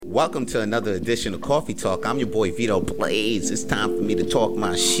Welcome to another edition of Coffee Talk. I'm your boy Vito Blaze. It's time for me to talk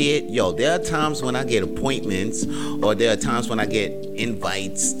my shit. Yo, there are times when I get appointments, or there are times when I get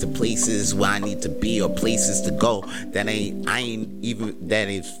invites to places where I need to be or places to go that that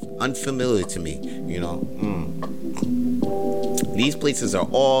is unfamiliar to me. These places are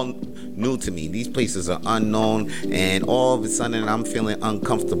all new to me. These places are unknown, and all of a sudden I'm feeling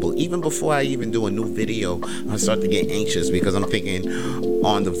uncomfortable. Even before I even do a new video, I start to get anxious because I'm thinking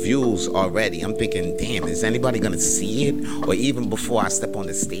on the views already. I'm thinking, damn, is anybody gonna see it? Or even before I step on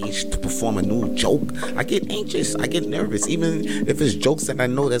the stage to perform a new joke, I get anxious, I get nervous. Even if it's jokes that I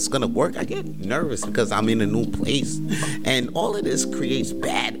know that's gonna work, I get nervous because I'm in a new place. And all of this creates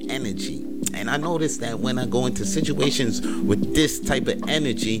bad energy. And I notice that when I go into situations with this type of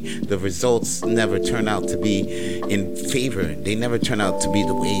energy, the results never turn out to be in favor. They never turn out to be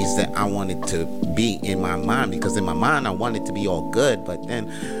the ways that I want it to be in my mind. Because in my mind, I want it to be all good. But then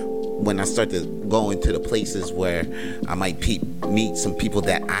when I start to go into the places where I might meet some people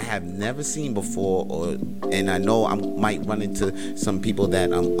that I have never seen before, and I know I might run into some people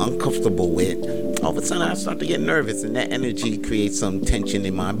that I'm uncomfortable with, all of a sudden I start to get nervous, and that energy creates some tension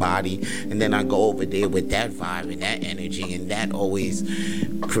in my body. And then I go over there with that vibe and that energy, and that always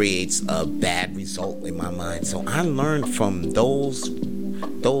creates a bad result in my mind. So I learned from those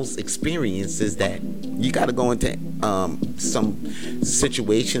experiences that you got to go into some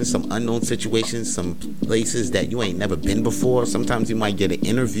situations, some unknown situations, some places that you ain't never been before. Sometimes you might get an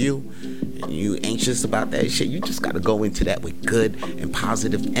interview and you anxious about that shit. You just got to go into that with good and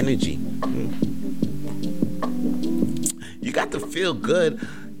positive energy. You got to feel good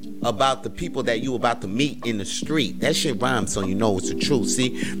about the people that you about to meet in the street. That shit rhymes, so you know it's the truth.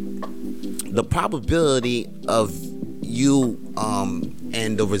 See, the probability of you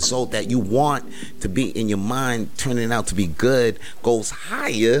and the result that you want to be in your mind turning out to be good goes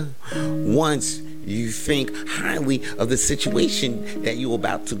higher once you think highly of the situation that you're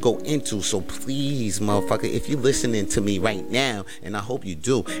about to go into. So please, motherfucker, if you're listening to me right now, and I hope you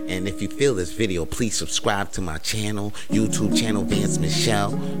do, and if you feel this video, please subscribe to my channel, YouTube channel, Vance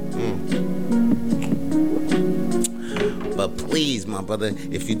Michelle. But please, my brother,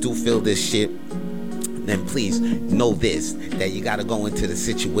 if you do feel this shit, then please know this, that you got to go into the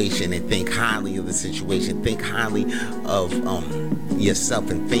situation and think highly of the situation. Think highly of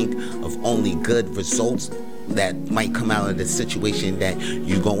yourself, and think of only good results that might come out of the situation that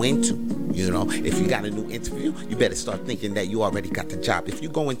you go into. If you got a new interview, you better start thinking that you already got the job. If you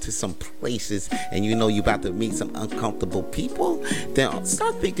go into some places and you know you're about to meet some uncomfortable people, then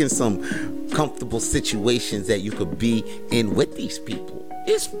start thinking some comfortable situations that you could be in with these people.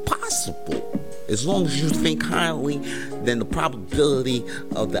 It's possible. As long as you think highly, then the probability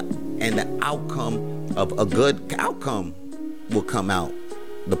of the outcome of a good outcome will come out.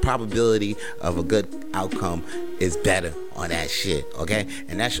 The probability of a good outcome is better on that shit, okay?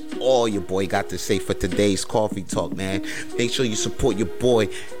 And that's all your boy got to say for today's Coffee Talk, man. Make sure you support your boy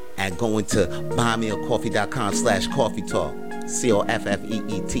at going to buymeacoffee.com/coffee talk.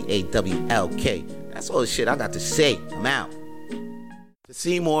 COFFEETAWLK. That's all the shit I got to say. I'm out. To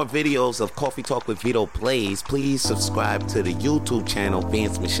see more videos of Coffee Talk with Vito Blaze, please subscribe to the YouTube channel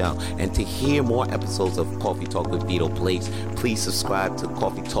Vance Michelle. And to hear more episodes of Coffee Talk with Vito Blaze, please subscribe to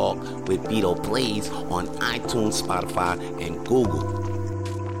Coffee Talk with Vito Blaze on iTunes, Spotify, and Google.